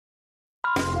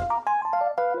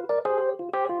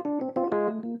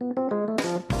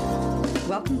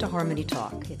Welcome to Harmony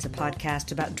Talk. It's a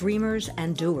podcast about dreamers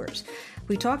and doers.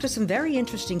 We talk to some very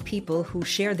interesting people who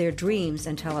share their dreams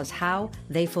and tell us how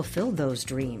they fulfilled those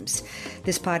dreams.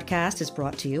 This podcast is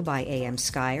brought to you by A.M.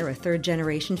 Skyer, a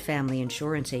third-generation family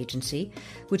insurance agency,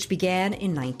 which began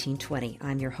in 1920.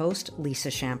 I'm your host, Lisa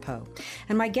Champeau.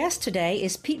 And my guest today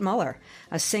is Pete Muller,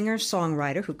 a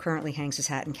singer-songwriter who currently hangs his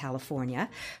hat in California,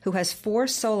 who has 4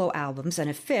 solo albums and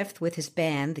a 5th with his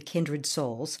band, The Kindred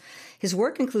Souls. His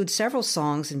work includes several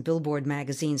songs in Billboard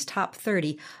magazine's top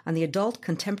 30 on the adult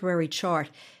contemporary chart,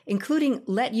 including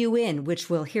Let You In, which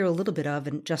we'll hear a little bit of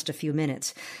in just a few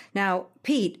minutes. Now,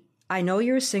 Pete, I know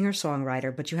you're a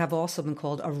singer-songwriter, but you have also been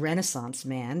called a Renaissance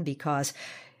man because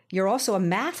you're also a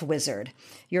math wizard.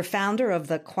 You're founder of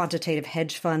the quantitative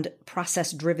hedge fund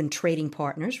Process-Driven Trading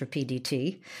Partners, or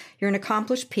PDT. You're an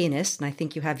accomplished pianist, and I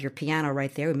think you have your piano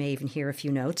right there. We may even hear a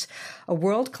few notes. A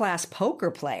world-class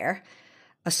poker player,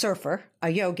 a surfer, a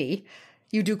yogi.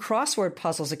 You do crossword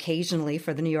puzzles occasionally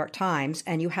for the New York Times,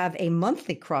 and you have a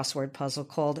monthly crossword puzzle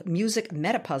called Music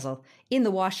Metapuzzle in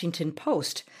the Washington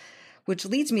Post, which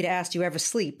leads me to ask, do you ever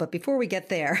sleep? But before we get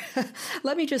there,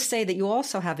 let me just say that you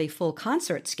also have a full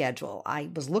concert schedule. I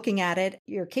was looking at it.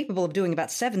 You're capable of doing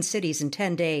about 7 cities in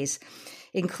 10 days,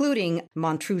 including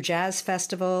Montreux Jazz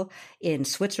Festival in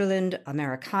Switzerland,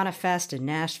 Americana Fest in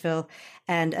Nashville,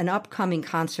 and an upcoming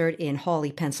concert in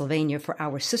Hawley, Pennsylvania for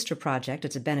our sister project.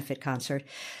 It's a benefit concert,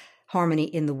 Harmony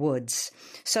in the Woods.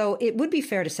 So it would be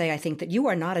fair to say, I think, that you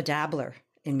are not a dabbler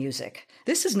in music.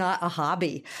 This is not a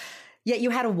hobby. Yet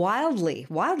you had a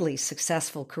wildly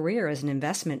successful career as an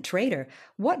investment trader.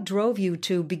 What drove you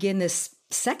to begin this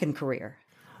second career?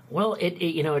 Well,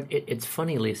 it's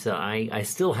funny, Lisa. I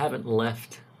still haven't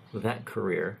left that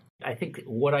career. I think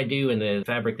what I do in the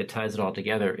fabric that ties it all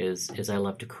together is I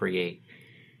love to create.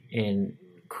 And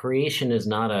creation is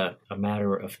not a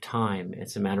matter of time.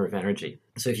 It's a matter of energy.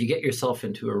 So if you get yourself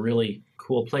into a really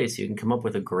cool place, you can come up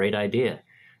with a great idea.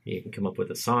 You can come up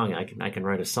with a song. I can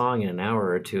write a song in an hour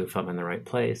or two if I'm in the right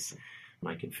place.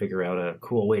 I can figure out a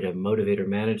cool way to motivate or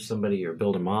manage somebody or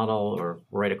build a model or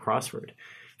write a crossword.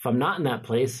 If I'm not in that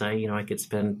place, I could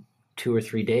spend 2 or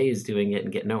 3 days doing it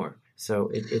and get nowhere.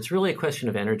 So it's really a question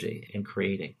of energy and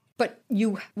creating. But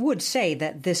you would say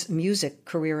that this music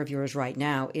career of yours right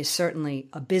now is certainly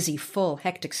a busy, full,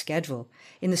 hectic schedule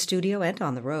in the studio and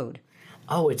on the road.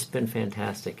 Oh, it's been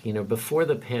fantastic. Before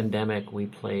the pandemic, we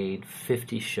played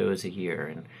 50 shows a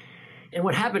year. And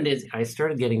what happened is I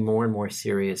started getting more and more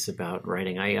serious about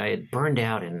writing. I had burned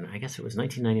out in, I guess it was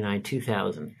 1999,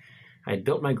 2000. I had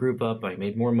built my group up. I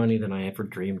made more money than I ever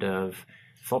dreamed of.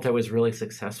 Felt I was really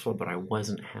successful, but I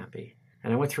wasn't happy.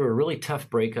 And I went through a really tough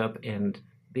breakup, and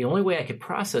the only way I could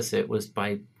process it was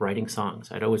by writing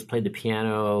songs. I'd always played the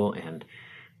piano and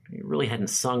really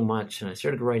hadn't sung much, and I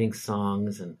started writing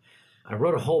songs, and I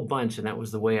wrote a whole bunch, and that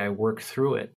was the way I worked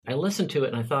through it. I listened to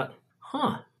it, and I thought,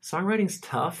 songwriting's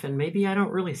tough, and maybe I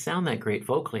don't really sound that great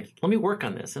vocally. Let me work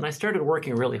on this. And I started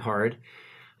working really hard,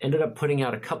 ended up putting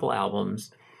out a couple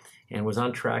albums, and was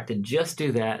on track to just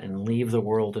do that and leave the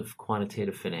world of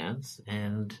quantitative finance.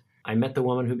 And I met the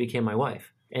woman who became my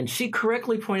wife. And she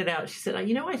correctly pointed out, she said,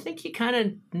 I think you kind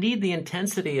of need the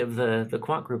intensity of the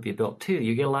quant group you built too.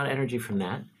 You get a lot of energy from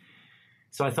that.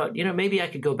 So I thought, maybe I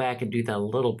could go back and do that a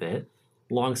little bit.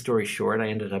 Long story short, I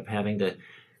ended up having to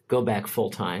go back full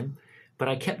time, but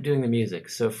I kept doing the music.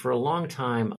 So for a long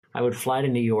time, I would fly to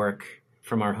New York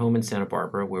from our home in Santa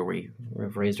Barbara, where we've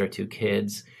raised our 2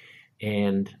 kids,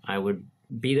 and I would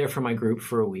be there for my group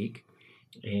for a week.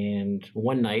 And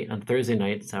one night, on Thursday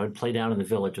nights, I would play down in the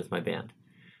Village with my band.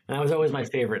 And that was always my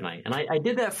favorite night. And I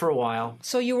did that for a while.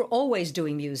 So you were always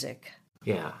doing music?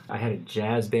 Yeah. I had a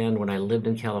jazz band when I lived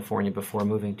in California before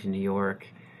moving to New York.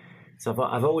 So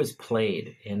I've always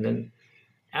played. And then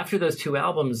after those 2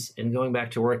 albums and going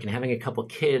back to work and having a couple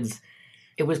kids,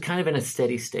 it was kind of in a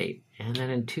steady state. And then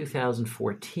in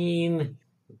 2014,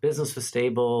 business was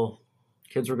stable.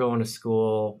 Kids were going to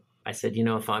school. I said,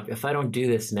 if I don't do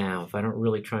this now, if I don't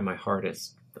really try my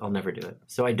hardest, I'll never do it.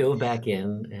 So I dove back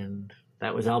in, and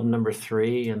that was album number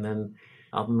 3. And then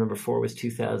album number 4 was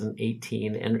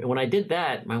 2018. And when I did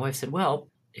that, my wife said, well,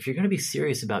 if you're going to be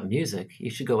serious about music, you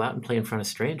should go out and play in front of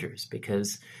strangers,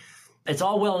 because it's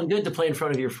all well and good to play in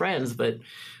front of your friends.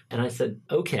 And I said,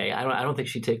 okay, I don't think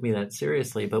she'd take me that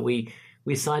seriously. But we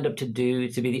signed up to be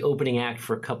the opening act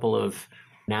for a couple of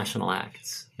national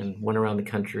acts and went around the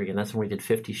country. And that's when we did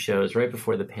 50 shows right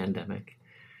before the pandemic.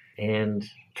 And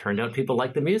turned out people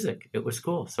liked the music. It was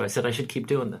cool. So I said I should keep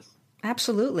doing this.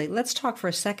 Absolutely. Let's talk for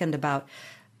a second about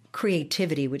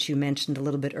creativity, which you mentioned a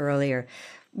little bit earlier.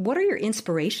 What are your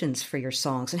inspirations for your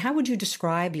songs, and how would you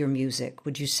describe your music?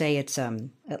 Would you say it's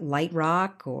light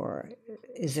rock, or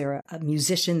is there a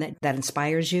musician that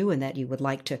inspires you and that you would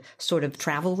like to sort of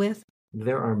travel with?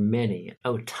 There are many.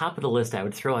 Oh, top of the list, I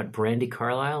would throw out Brandi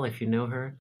Carlile, if you know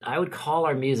her. I would call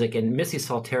our music, and Missy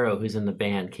Soltero, who's in the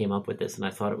band, came up with this, and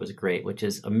I thought it was great, which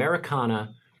is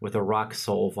Americana with a rock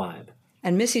soul vibe.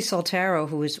 And Missy Soltero,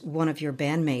 who is one of your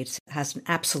bandmates, has an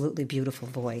absolutely beautiful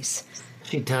voice.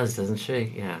 She does, doesn't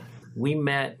she? Yeah. We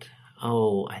met,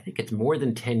 I think it's more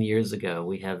than 10 years ago.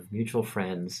 We have mutual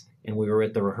friends, and we were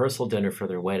at the rehearsal dinner for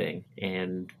their wedding.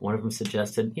 And one of them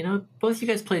suggested, both you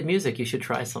guys played music. You should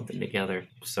try something together.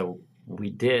 So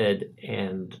we did,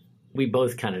 and we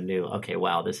both kind of knew, okay,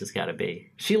 wow, this has got to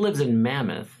be. She lives in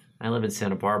Mammoth. I live in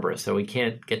Santa Barbara, so we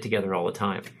can't get together all the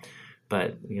time.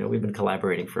 But, we've been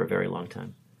collaborating for a very long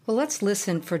time. Well, let's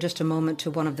listen for just a moment to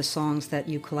one of the songs that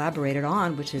you collaborated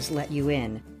on, which is Let You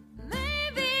In.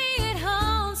 Maybe it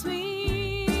haunts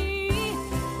me.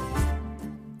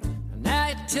 Now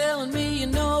you're telling me you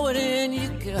know it in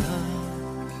your gut.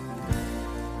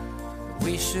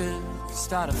 We should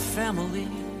start a family.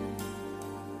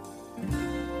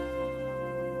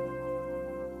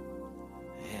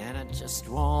 And I just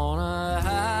wanna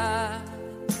hide,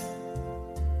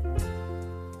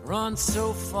 run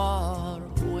so far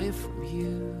away from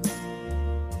you,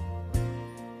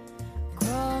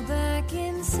 crawl back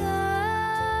inside,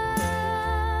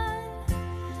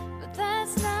 but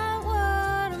that's not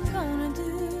what I'm gonna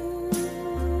do.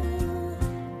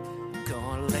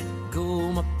 Gonna let go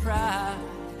of my pride,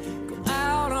 go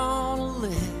out on a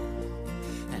limb,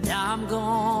 and I'm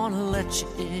gonna let you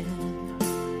in.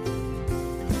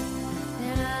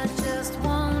 And I just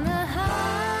wanna hide,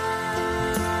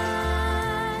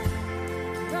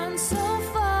 run so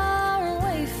far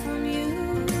away from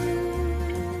you,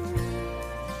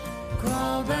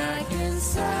 crawl back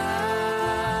inside.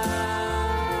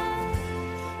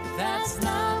 That's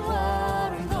not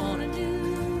what I'm gonna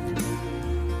do.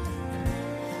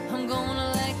 I'm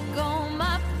gonna let go of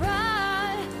my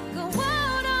pride, go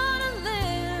out on a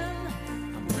limb.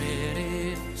 I'm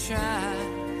ready to try,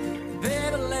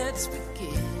 baby, let's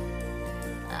begin.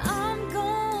 I'm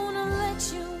gonna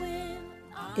let you in.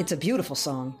 It's a beautiful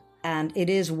song, and it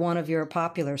is one of your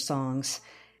popular songs.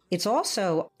 It's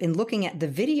also, in looking at the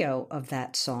video of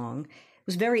that song, it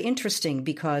was very interesting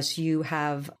because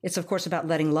it's of course about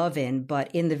letting love in,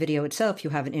 but in the video itself,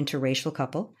 you have an interracial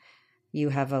couple, you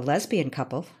have a lesbian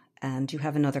couple, and you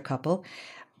have another couple.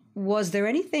 Was there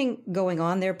anything going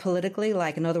on there politically?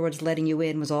 Like, in other words, Letting You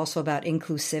In was also about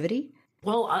inclusivity?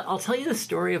 Well, I'll tell you the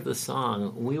story of the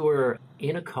song. We were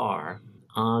in a car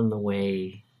on the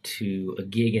way to a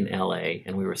gig in LA,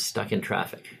 and we were stuck in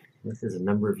traffic. This is a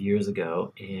number of years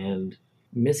ago, and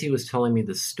Missy was telling me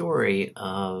the story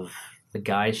of the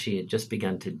guy she had just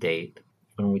begun to date.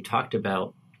 When we talked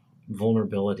about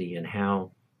vulnerability and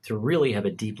how to really have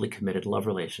a deeply committed love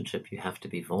relationship, you have to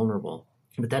be vulnerable,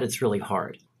 but that it's really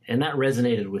hard. And that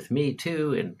resonated with me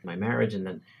too in my marriage. And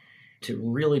then to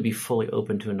really be fully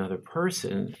open to another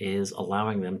person is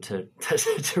allowing them to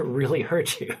really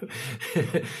hurt you.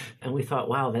 And we thought,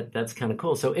 wow, that's kind of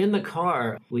cool. So in the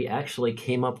car, we actually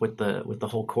came up with the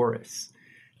whole chorus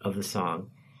of the song.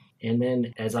 And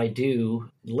then, as I do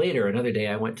later, another day,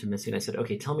 I went to Missy and I said,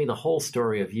 okay, tell me the whole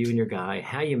story of you and your guy,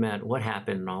 how you met, what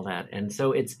happened, and all that. And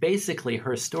so it's basically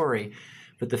her story,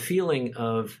 but the feeling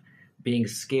of being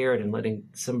scared and letting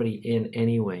somebody in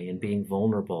anyway and being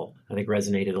vulnerable, I think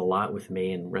resonated a lot with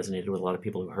me and resonated with a lot of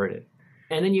people who heard it.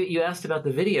 And then you asked about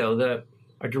the video.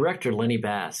 Our director, Lenny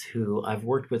Bass, who I've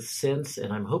worked with since,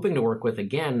 and I'm hoping to work with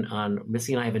again on,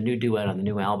 Missy and I have a new duet on the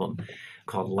new album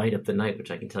called Light Up the Night, which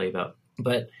I can tell you about.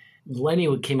 But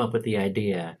Lenny came up with the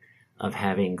idea of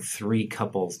having 3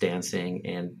 couples dancing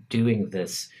and doing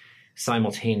this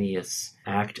simultaneous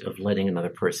act of letting another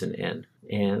person in.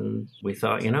 And we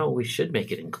thought, we should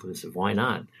make it inclusive. Why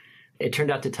not? It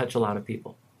turned out to touch a lot of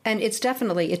people. And it's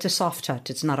a soft touch.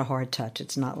 It's not a hard touch.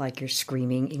 It's not like you're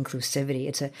screaming inclusivity.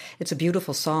 It's a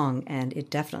beautiful song, and it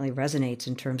definitely resonates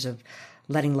in terms of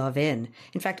letting love in.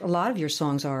 In fact, a lot of your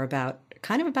songs are about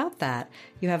that.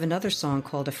 You have another song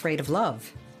called Afraid of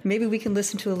Love. Maybe we can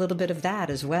listen to a little bit of that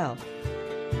as well.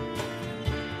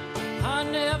 I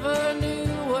never knew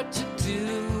what to do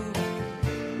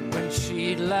when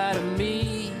she'd lie to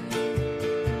me.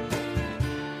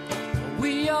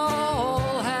 We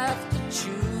all have to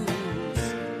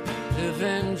choose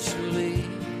eventually.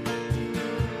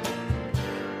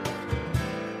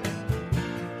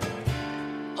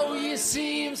 Oh, you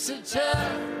seem so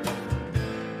tough,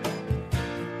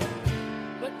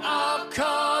 but I'll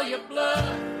call your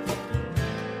bluff.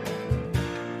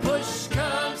 Push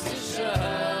comes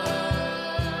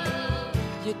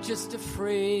just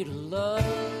afraid of love.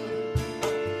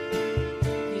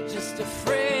 You're just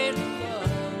afraid of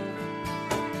love.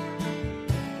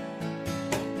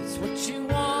 It's what you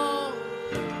want,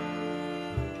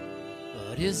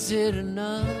 but is it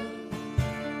enough?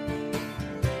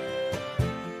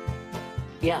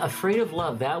 Yeah, Afraid of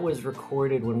Love, that was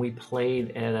recorded when we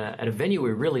played at a venue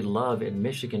we really love in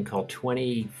Michigan called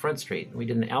 20 Front Street. We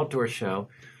did an outdoor show,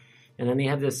 and then they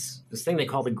have this thing they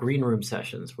call the green room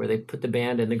sessions, where they put the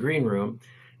band in the green room,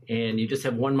 and you just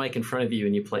have one mic in front of you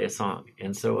and you play a song.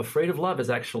 And so Afraid of Love is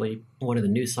actually one of the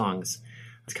new songs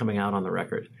that's coming out on the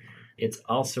record. It's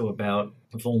also about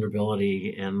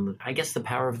vulnerability and, I guess, the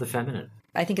power of the feminine.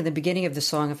 I think in the beginning of the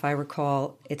song, if I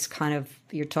recall, it's kind of,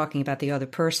 you're talking about the other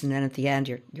person, and at the end,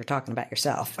 you're talking about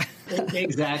yourself.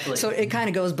 Exactly. So it kind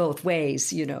of goes both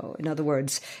ways, you know. In other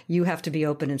words, you have to be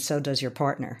open, and so does your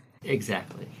partner.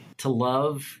 Exactly. To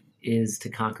love is to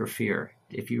conquer fear.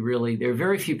 There are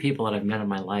very few people that I've met in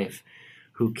my life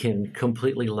who can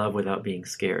completely love without being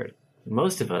scared.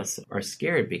 Most of us are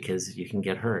scared because you can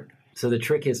get hurt. So the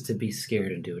trick is to be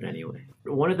scared and do it anyway.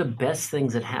 One of the best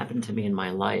things that happened to me in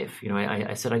my life, you know,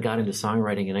 I said I got into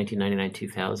songwriting in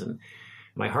 1999-2000.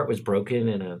 My heart was broken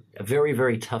in a very,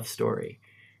 very tough story.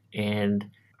 And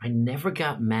I never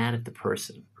got mad at the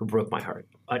person who broke my heart.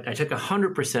 I took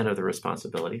 100% of the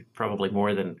responsibility, probably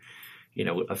more than, you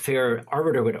know, a fair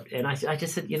arbiter would. And I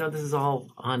just said, you know, this is all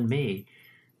on me.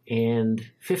 And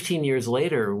 15 years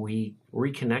later, we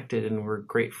reconnected and we're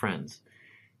great friends.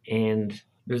 And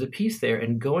there's a piece there,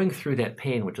 and going through that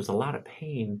pain, which was a lot of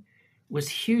pain, was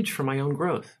huge for my own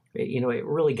growth. It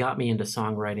really got me into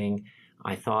songwriting.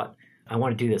 I thought, I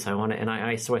want to do this.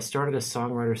 So I started a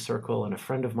songwriter circle, and a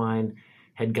friend of mine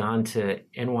had gone to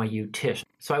NYU Tisch.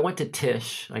 So I went to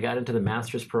Tisch. I got into the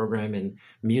master's program in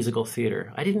musical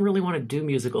theater. I didn't really want to do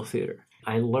musical theater.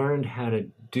 I learned how to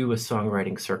do a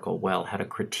songwriting circle well, how to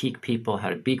critique people, how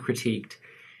to be critiqued.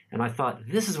 And I thought,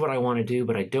 this is what I want to do,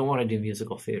 but I don't want to do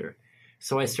musical theater.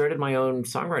 So I started my own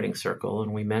songwriting circle,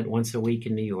 and we met once a week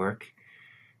in New York.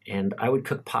 And I would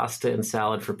cook pasta and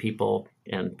salad for people.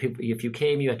 And if you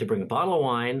came, you had to bring a bottle of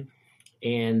wine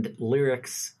and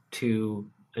lyrics to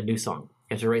a new song.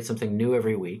 You had to write something new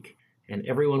every week. And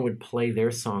everyone would play their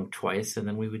song twice, and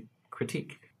then we would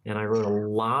critique. And I wrote a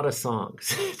lot of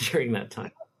songs during that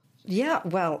time. Yeah,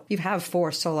 well, you have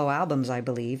 4 solo albums, I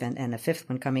believe, and a 5th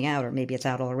one coming out, or maybe it's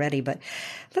out already. But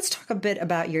let's talk a bit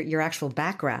about your actual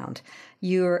background.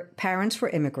 Your parents were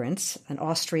immigrants, an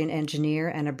Austrian engineer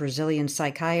and a Brazilian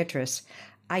psychiatrist.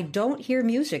 I don't hear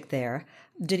music there.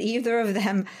 Did either of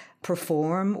them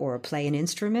perform or play an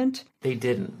instrument? They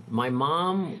didn't. My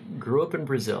mom grew up in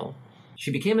Brazil. She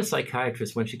became a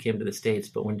psychiatrist when she came to the States,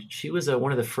 but when she was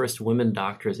one of the first women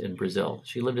doctors in Brazil.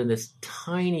 She lived in this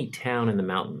tiny town in the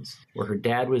mountains where her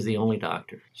dad was the only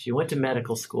doctor. She went to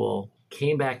medical school,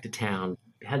 came back to town,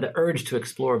 had the urge to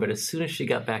explore, but as soon as she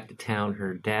got back to town,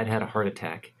 her dad had a heart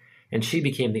attack, and she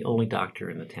became the only doctor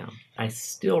in the town. I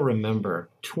still remember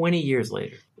 20 years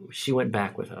later, she went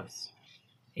back with us,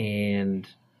 and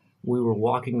we were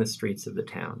walking the streets of the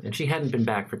town, and she hadn't been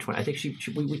back for 20. I think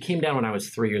we came down when I was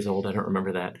 3 years old. I don't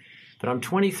remember that. But I'm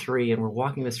 23, and we're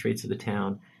walking the streets of the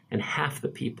town, and half the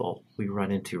people we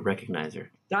run into recognize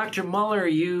her. Dr. Muller,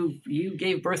 you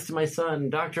gave birth to my son.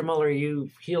 Dr. Muller,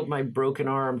 you healed my broken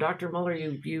arm. Dr. Muller,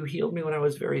 you healed me when I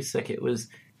was very sick. It was...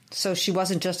 So she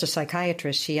wasn't just a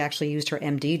psychiatrist. She actually used her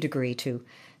MD degree to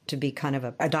be kind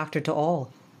of a doctor to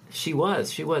all. She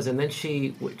was. And then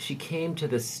she came to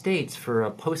the States for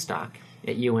a postdoc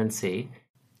at UNC.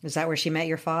 Is that where she met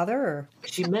your father? Or?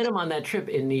 She met him on that trip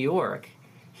in New York.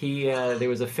 There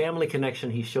was a family connection.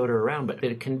 He showed her around, but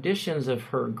the conditions of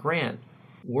her grant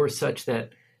were such that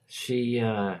she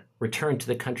returned to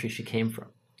the country she came from.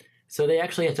 So they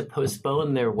actually had to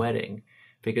postpone their wedding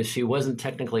because she wasn't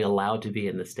technically allowed to be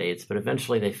in the States, but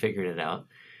eventually they figured it out.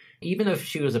 Even if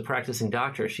she was a practicing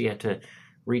doctor, she had to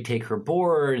retake her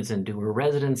boards and do her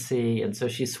residency, and so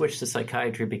she switched to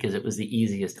psychiatry because it was the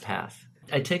easiest path.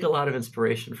 I take a lot of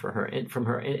inspiration from her.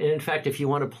 And in fact, if you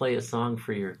want to play a song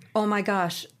for your... Oh my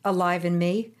gosh, Alive in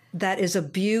Me? That is a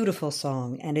beautiful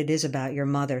song, and it is about your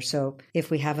mother. So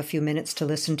if we have a few minutes to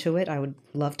listen to it, I would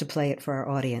love to play it for our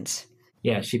audience.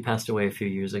 Yeah, she passed away a few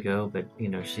years ago, but,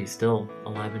 she's still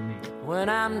alive in me. When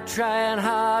I'm trying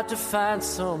hard to find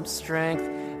some strength,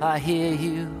 I hear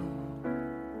you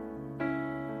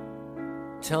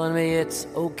telling me it's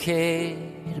okay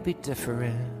to be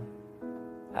different.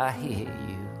 I hear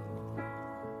you.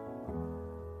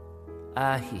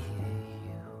 I hear you.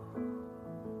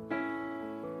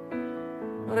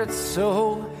 But it's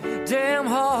so damn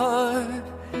hard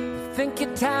to think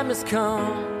your time has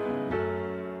come.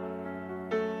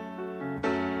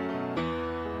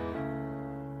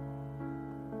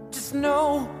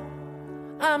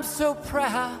 I'm so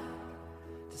proud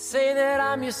to say that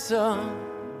I'm your son.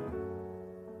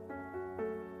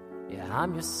 Yeah,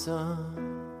 I'm your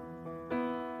son.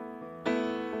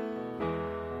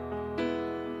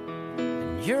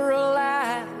 And you're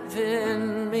alive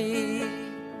in me.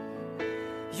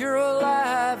 You're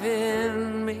alive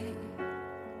in me.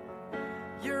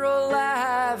 You're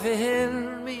alive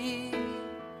in me.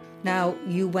 Now,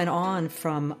 you went on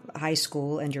from high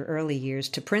school and your early years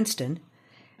to Princeton,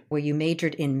 where you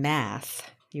majored in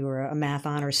math. You were a math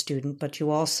honors student, but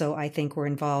you also, I think, were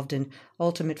involved in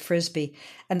Ultimate Frisbee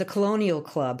and the Colonial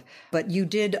Club. But you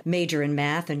did major in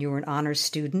math and you were an honors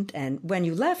student. And when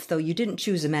you left, though, you didn't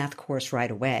choose a math course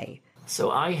right away. So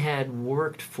I had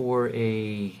worked for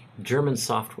a German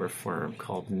software firm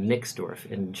called Nixdorf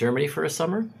in Germany for a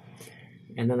summer.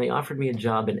 And then they offered me a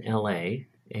job in LA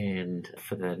and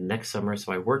for the next summer.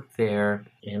 So I worked there,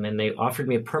 and then they offered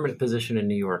me a permanent position in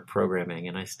New York programming.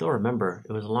 And I still remember,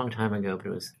 it was a long time ago,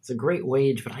 but it's a great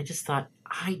wage, but I just thought,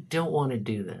 I don't want to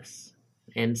do this.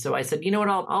 And so I said, you know what,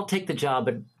 I'll take the job,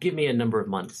 but give me a number of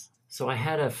months. So I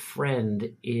had a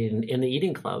friend in the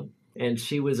eating club, and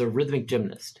she was a rhythmic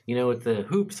gymnast, you know, with the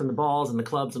hoops and the balls and the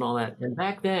clubs and all that. And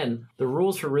back then, the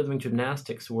rules for rhythmic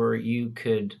gymnastics were you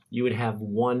would have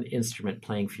one instrument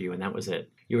playing for you, and that was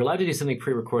it. You were allowed to do something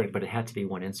pre-recorded, but it had to be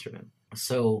one instrument.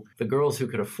 So the girls who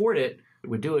could afford it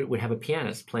would have a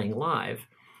pianist playing live.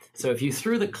 So if you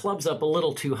threw the clubs up a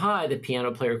little too high, the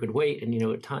piano player could wait and,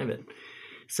 would time it.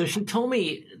 So she told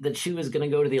me that she was going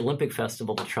to go to the Olympic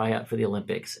Festival to try out for the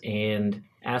Olympics and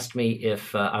asked me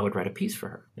if I would write a piece for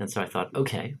her. And so I thought,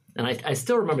 okay. And I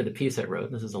still remember the piece I wrote.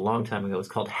 This is a long time ago. It was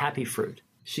called Happy Fruit.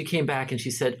 She came back and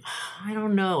she said, I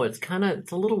don't know. It's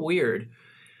a little weird.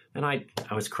 And I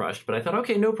was crushed, but I thought,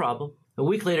 okay, no problem. A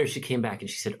week later, she came back and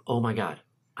she said, oh my God,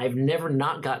 I've never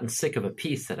not gotten sick of a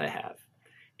piece that I have.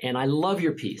 And I love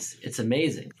your piece. It's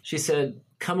amazing. She said,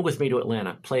 come with me to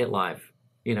Atlanta, play it live.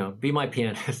 Be my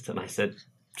pianist. And I said,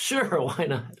 sure, why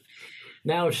not?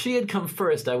 Now, if she had come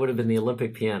first, I would have been the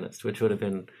Olympic pianist, which would have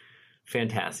been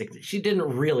fantastic. She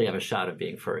didn't really have a shot of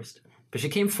being first, but she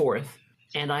came fourth.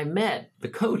 And I met the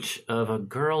coach of a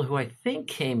girl who I think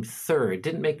came third,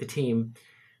 didn't make the team.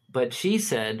 But she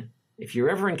said, if you're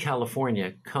ever in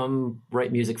California, come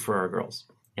write music for our girls.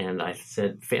 And I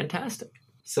said, fantastic.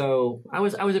 So I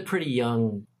was a pretty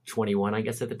young 21, I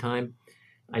guess, at the time.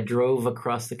 I drove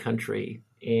across the country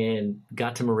and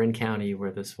got to Marin County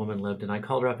where this woman lived. And I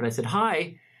called her up and I said,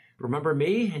 hi, remember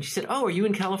me? And she said, oh, are you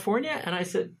in California? And I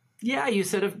said, yeah, you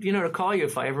said, to call you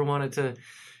if I ever wanted to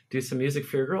do some music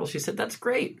for your girls. She said, that's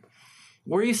great.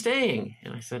 Where are you staying?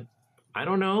 And I said, I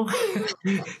don't know.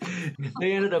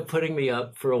 They ended up putting me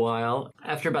up for a while.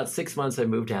 After about 6 months, I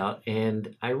moved out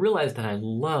and I realized that I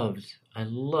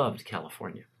loved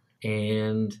California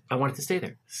and I wanted to stay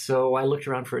there. So I looked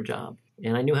around for a job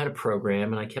and I knew how to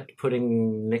program and I kept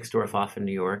putting Nixdorf off in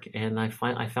New York. And I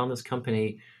found this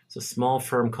company. It's a small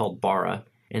firm called Barra,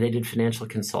 and they did financial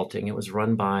consulting. It was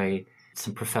run by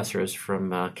some professors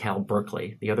from Cal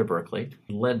Berkeley, the other Berkeley,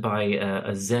 led by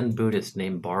a Zen Buddhist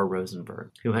named Bar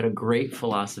Rosenberg, who had a great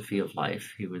philosophy of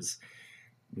life. He was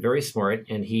very smart,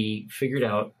 and he figured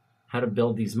out how to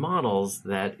build these models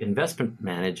that investment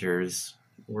managers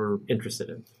were interested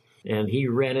in. And he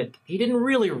ran it. He didn't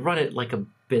really run it like a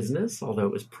business, although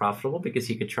it was profitable because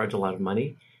he could charge a lot of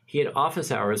money. He had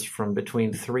office hours from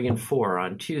between 3 and 4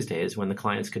 on Tuesdays when the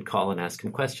clients could call and ask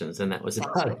him questions, and that was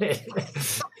about it.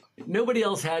 Nobody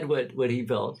else had what he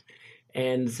built.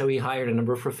 And so he hired a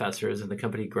number of professors, and the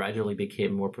company gradually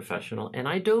became more professional. And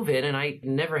I dove in, and I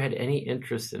never had any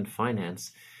interest in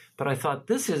finance, but I thought,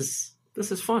 this is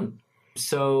fun.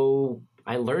 So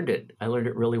I learned it. I learned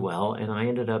it really well, and I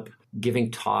ended up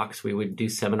giving talks. We would do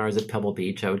seminars at Pebble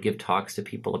Beach. I would give talks to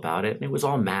people about it, and it was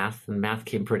all math, and math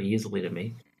came pretty easily to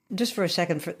me. Just for a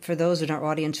second, for those in our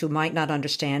audience who might not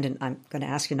understand, and I'm going to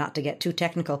ask you not to get too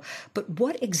technical, but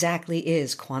what exactly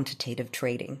is quantitative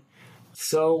trading?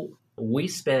 So we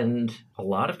spend a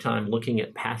lot of time looking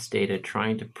at past data,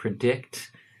 trying to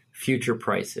predict future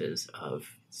prices of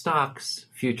stocks,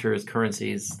 futures,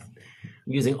 currencies,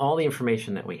 using all the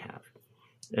information that we have.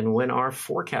 And when our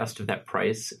forecast of that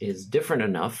price is different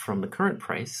enough from the current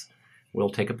price, we'll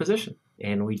take a position.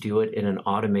 And we do it in an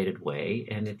automated way.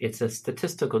 And it's a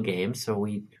statistical game. So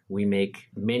we make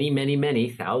many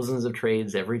thousands of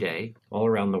trades every day all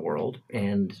around the world.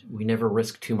 And we never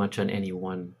risk too much on any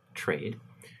one trade.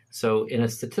 So in a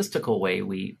statistical way,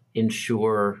 we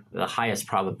ensure the highest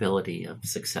probability of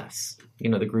success.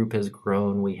 The group has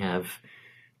grown. We have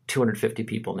 250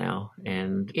 people now,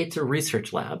 and it's a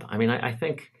research lab. I mean, I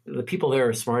think the people there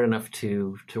are smart enough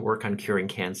to work on curing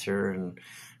cancer and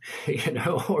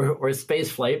or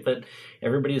space flight, but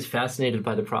everybody is fascinated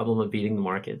by the problem of beating the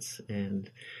markets. And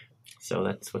so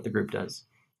that's what the group does.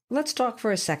 Let's talk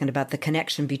for a second about the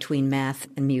connection between math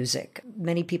and music.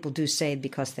 Many people do say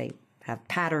because they have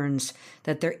patterns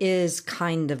that there is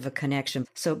kind of a connection.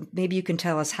 So maybe you can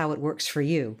tell us how it works for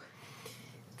you.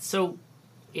 So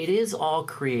it is all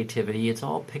creativity. It's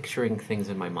all picturing things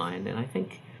in my mind. And I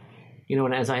think,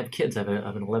 and as I have kids, I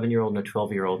have an 11-year-old and a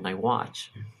 12-year-old, and I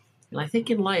watch. And I think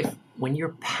in life, when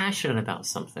you're passionate about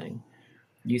something,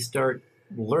 you start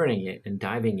learning it and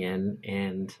diving in,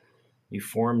 and you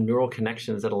form neural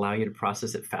connections that allow you to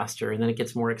process it faster, and then it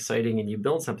gets more exciting and you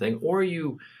build something, or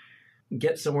you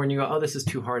get somewhere and you go, oh, this is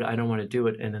too hard, I don't want to do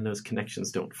it, and then those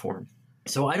connections don't form.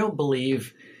 So I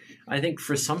think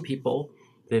for some people,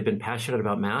 they've been passionate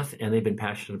about math and they've been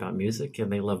passionate about music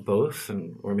and they love both,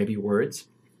 or maybe words.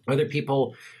 Other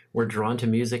people were drawn to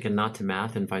music and not to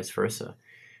math, and vice versa.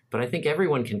 But I think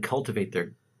everyone can cultivate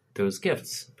those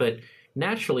gifts. But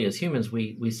naturally, as humans,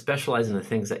 we specialize in the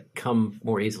things that come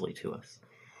more easily to us.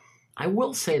 I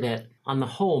will say that on the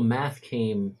whole, math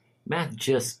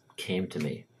just came to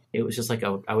me. It was just like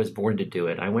I was born to do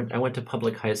it. I went to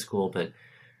public high school, but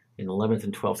in 11th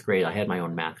and 12th grade, I had my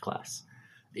own math class.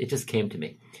 It just came to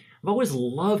me. I've always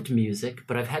loved music,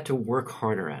 but I've had to work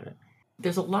harder at it.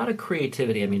 There's a lot of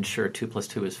creativity. I mean, sure, 2 +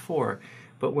 2 is 4,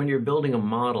 but when you're building a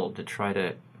model to try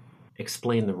to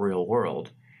explain the real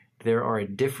world, there are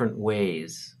different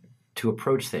ways to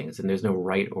approach things, and there's no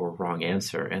right or wrong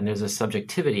answer. And there's a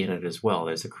subjectivity in it as well.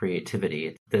 There's a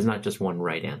creativity. There's not just one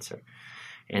right answer.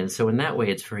 And so in that way,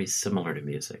 it's very similar to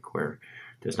music, where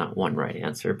there's not one right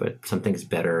answer, but something's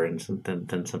better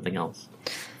than something else.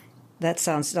 That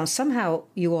sounds... Now, somehow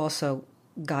you also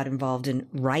got involved in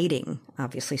writing,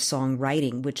 obviously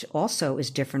songwriting, which also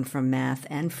is different from math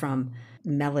and from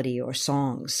melody or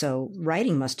songs. So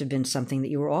writing must have been something that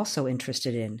you were also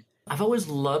interested in. I've always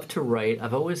loved to write.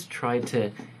 I've always tried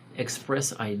to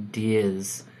express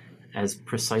ideas as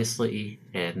precisely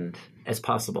and as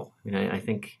possible. I mean, I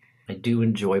think I do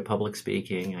enjoy public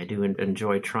speaking. I do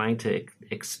enjoy trying to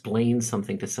explain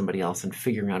something to somebody else and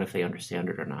figuring out if they understand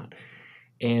it or not.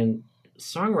 And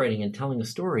songwriting and telling a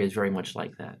story is very much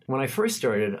like that. When I first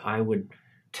started, I would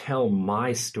tell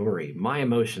my story, my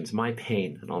emotions, my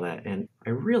pain, and all that. And I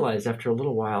realized after a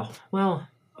little while, well,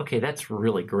 okay, that's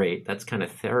really great. That's kind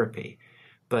of therapy.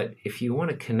 But if you want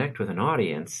to connect with an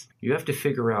audience, you have to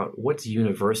figure out what's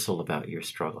universal about your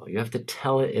struggle. You have to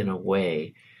tell it in a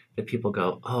way that people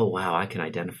go, oh, wow, I can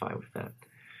identify with that.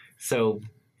 So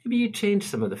maybe you change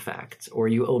some of the facts, or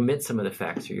you omit some of the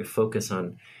facts, or you focus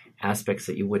on aspects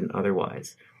that you wouldn't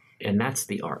otherwise. And that's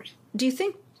the art. Do you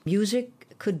think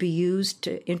music could be used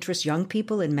to interest young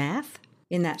people in math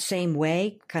in that same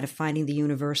way, kind of finding the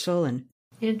universal? And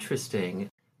interesting.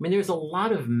 I mean, there's a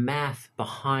lot of math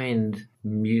behind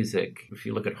music. If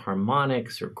you look at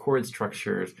harmonics or chord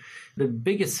structures, the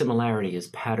biggest similarity is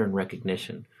pattern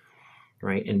recognition,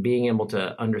 right? And being able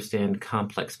to understand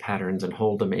complex patterns and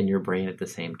hold them in your brain at the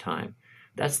same time.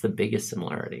 That's the biggest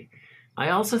similarity. I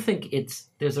also think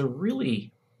there's a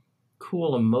really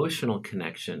cool emotional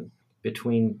connection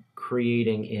between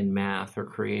creating in math or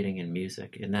creating in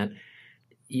music, in that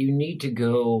you need to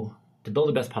build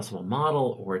the best possible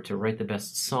model or to write the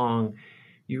best song.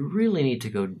 You really need to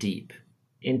go deep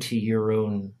into your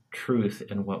own truth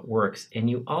and what works. And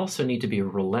you also need to be a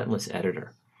relentless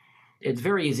editor. It's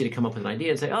very easy to come up with an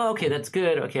idea and say, oh, okay, that's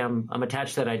good. Okay, I'm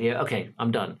attached to that idea. Okay,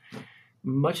 I'm done.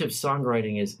 Much of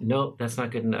songwriting is, no, that's not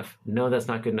good enough. No, that's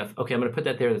not good enough. Okay, I'm going to put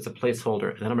that there. That's a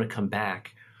placeholder. And then I'm going to come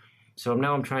back. So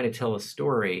now I'm trying to tell a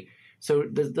story. So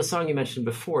the song you mentioned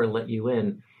before, Let You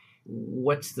In,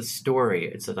 what's the story?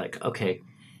 It's like, okay,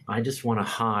 I just want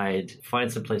to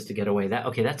find some place to get away.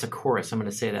 That's a chorus. I'm going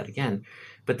to say that again.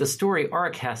 But the story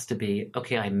arc has to be,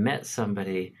 okay, I met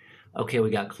somebody. Okay, we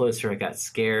got closer, I got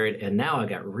scared, and now I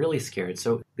got really scared.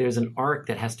 So there's an arc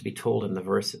that has to be told in the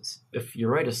verses. If you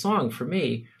write a song, for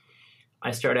me,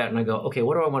 I start out and I go, okay,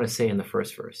 what do I want to say in the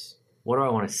first verse? What do I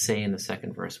want to say in the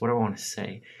second verse? What do I want to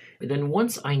say? And then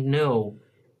once I know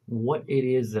what it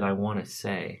is that I want to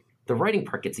say, the writing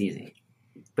part gets easy.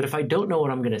 But if I don't know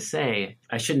what I'm going to say,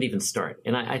 I shouldn't even start.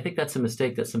 And I think that's a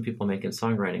mistake that some people make in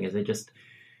songwriting, is they just,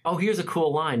 oh, here's a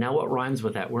cool line. Now what rhymes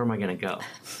with that? Where am I going to go?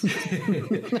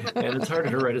 And it's harder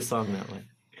to write a song that way.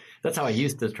 That's how I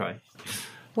used to try.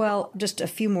 Well, just a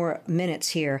few more minutes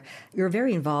here. You're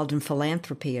very involved in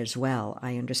philanthropy as well.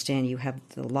 I understand you have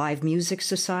the Live Music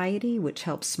Society, which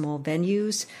helps small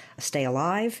venues stay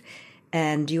alive.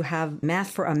 And you have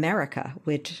Math for America,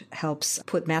 which helps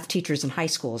put math teachers in high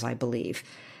schools, I believe.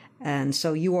 And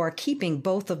so you are keeping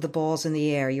both of the balls in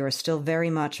the air. You are still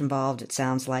very much involved, it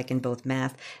sounds like, in both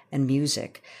math and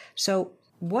music. So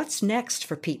what's next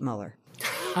for Pete Muller?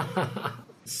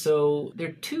 So there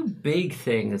are two big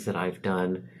things that I've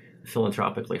done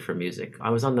philanthropically for music.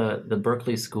 I was on the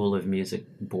Berklee School of Music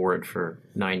board for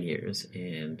 9 years,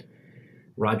 and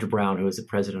Roger Brown, who was the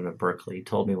president of Berklee,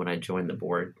 told me when I joined the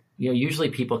board, usually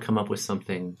people come up with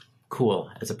something cool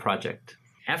as a project.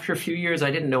 After a few years,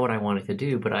 I didn't know what I wanted to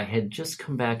do, but I had just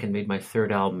come back and made my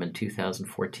third album in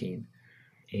 2014.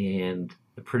 And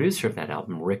the producer of that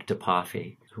album, Rick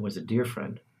DePaffy, who was a dear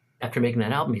friend, after making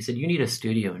that album, he said, "You need a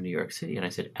studio in New York City." And I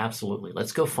said, "Absolutely.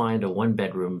 Let's go find a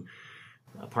one-bedroom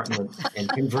apartment and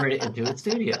convert it into a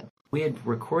studio." We had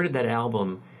recorded that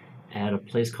album at a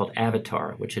place called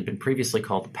Avatar, which had been previously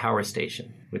called the Power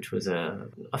Station, which was a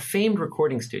famed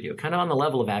recording studio, kind of on the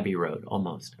level of Abbey Road,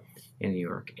 almost, in New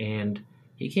York. And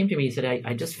he came to me, he said,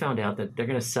 I just found out that they're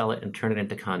going to sell it and turn it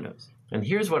into condos. And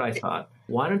here's what I thought.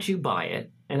 Why don't you buy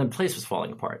it? And the place was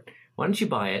falling apart. Why don't you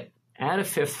buy it, add a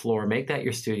fifth floor, make that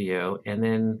your studio, and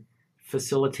then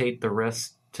facilitate the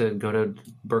rest to go to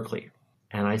Berklee?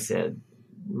 And I said,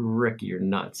 "Rick, you're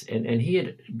nuts." And he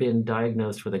had been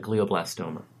diagnosed with a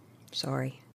glioblastoma.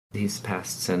 Sorry. He's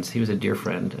passed since. He was a dear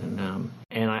friend.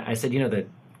 And I said,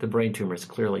 the brain tumor is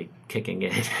clearly kicking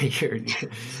in.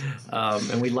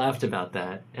 And we laughed about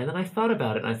that. And then I thought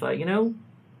about it, and I thought,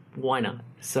 why not?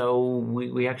 So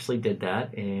we actually did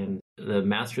that, and the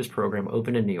master's program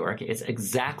opened in New York. It's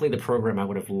exactly the program I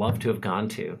would have loved to have gone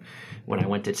to when I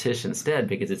went to Tisch instead,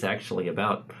 because it's actually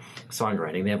about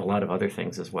songwriting. They have a lot of other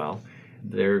things as well.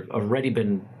 They've already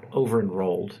been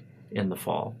over-enrolled in the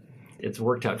fall. It's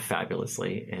worked out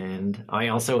fabulously, and I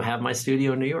also have my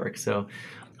studio in New York, so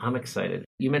I'm excited.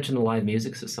 You mentioned the Live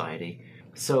Music Society.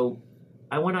 So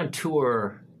I went on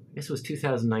tour, I guess it was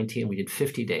 2019, we did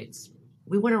 50 dates.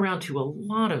 We went around to a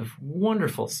lot of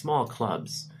wonderful small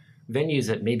clubs, venues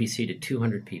that maybe seated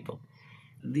 200 people.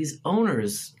 These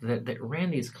owners that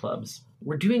ran these clubs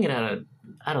were doing it out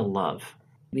of love.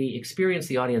 The experience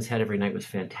the audience had every night was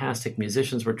fantastic.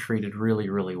 Musicians were treated really,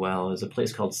 really well. There's a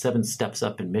place called Seven Steps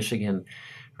Up in Michigan,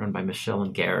 run by Michelle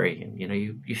and Gary. And,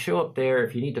 you show up there.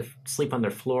 If you need to sleep on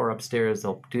their floor upstairs,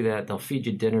 they'll do that. They'll feed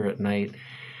you dinner at night.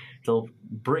 They'll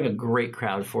bring a great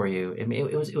crowd for you. I mean,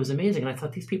 it was amazing. And I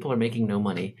thought, these people are making no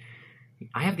money.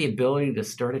 I have the ability to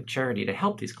start a charity to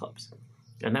help these clubs.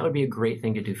 And that would be a great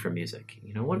thing to do for music.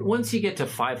 Once you get to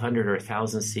 500 or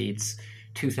 1,000 seats,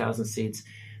 2,000 seats,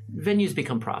 venues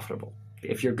become profitable.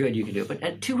 If you're good, you can do it. But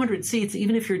at 200 seats,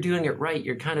 even if you're doing it right,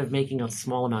 you're kind of making a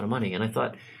small amount of money. And I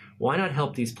thought, why not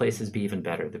help these places be even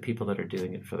better, the people that are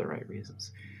doing it for the right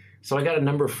reasons? So I got a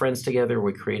number of friends together.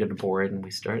 We created a board, and we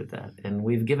started that. And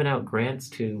we've given out grants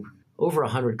to over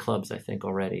 100 clubs, I think,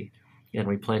 already. And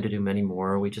we plan to do many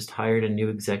more. We just hired a new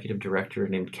executive director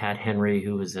named Kat Henry,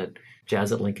 who was at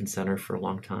Jazz at Lincoln Center for a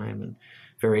long time, and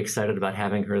very excited about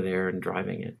having her there and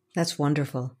driving it. That's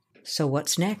wonderful. So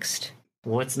what's next?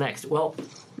 What's next? Well,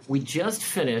 we just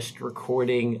finished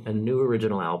recording a new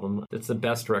original album. It's the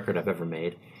best record I've ever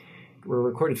made. We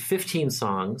recorded 15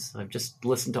 songs. I've just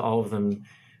listened to all of them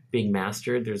being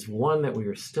mastered. There's one that we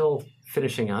are still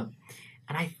finishing up,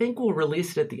 and I think we'll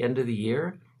release it at the end of the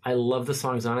year. I love the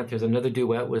songs on it. There's another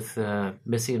duet with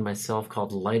Missy and myself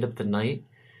called Light Up the Night.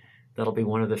 That'll be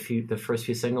one of the first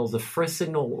few singles. The first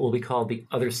single will be called The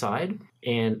Other Side,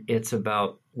 and it's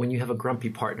about when you have a grumpy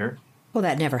partner. Well,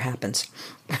 that never happens.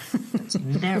 It's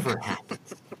never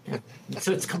happens.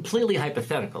 So it's completely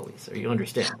hypothetical, Lisa, you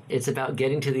understand. It's about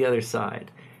getting to the other side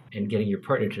and getting your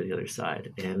partner to the other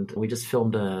side. And we just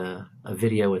filmed a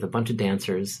video with a bunch of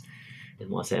dancers in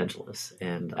Los Angeles,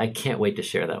 and I can't wait to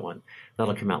share that one.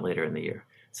 That'll come out later in the year.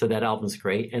 So that album's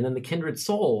great. And then the Kindred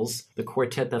Souls, the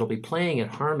quartet that'll be playing at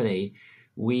Harmony,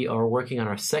 we are working on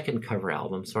our second cover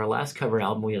album. So our last cover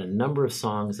album, we had a number of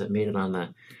songs that made it on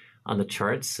the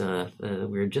charts. We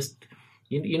were just,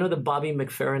 the Bobby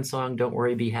McFerrin song, Don't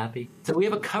Worry, Be Happy? So we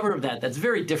have a cover of that's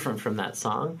very different from that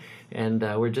song. And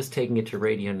we're just taking it to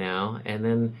radio now. And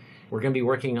then we're going to be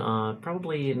working on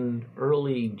probably in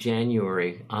early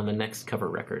January on the next cover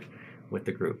record with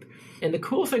the group. And the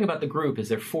cool thing about the group is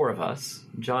there are four of us: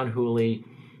 John Hooley,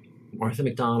 Martha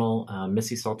McDonald,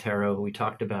 Missy Soltero, who we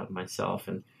talked about, and myself.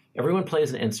 And everyone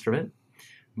plays an instrument.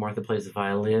 Martha plays the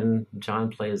violin, John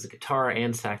plays the guitar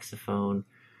and saxophone,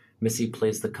 Missy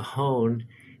plays the cajon,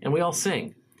 and we all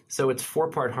sing. So it's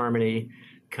 4-part harmony,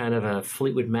 kind of a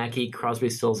Fleetwood Mac, Crosby,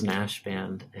 Stills, Nash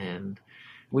band. And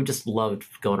we just loved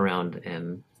going around,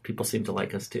 and people seem to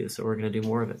like us too. So we're going to do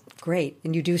more of it. Great.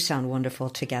 And you do sound wonderful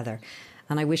together.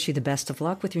 And I wish you the best of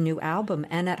luck with your new album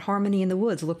and at Harmony in the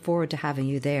Woods. Look forward to having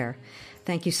you there.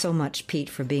 Thank you so much, Pete,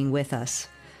 for being with us.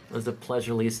 It was a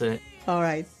pleasure, Lisa. All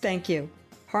right. Thank you.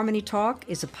 Harmony Talk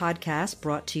is a podcast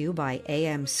brought to you by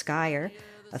A.M. Skyer,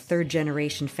 a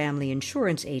third-generation family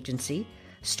insurance agency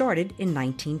started in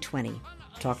 1920.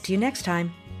 Talk to you next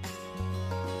time.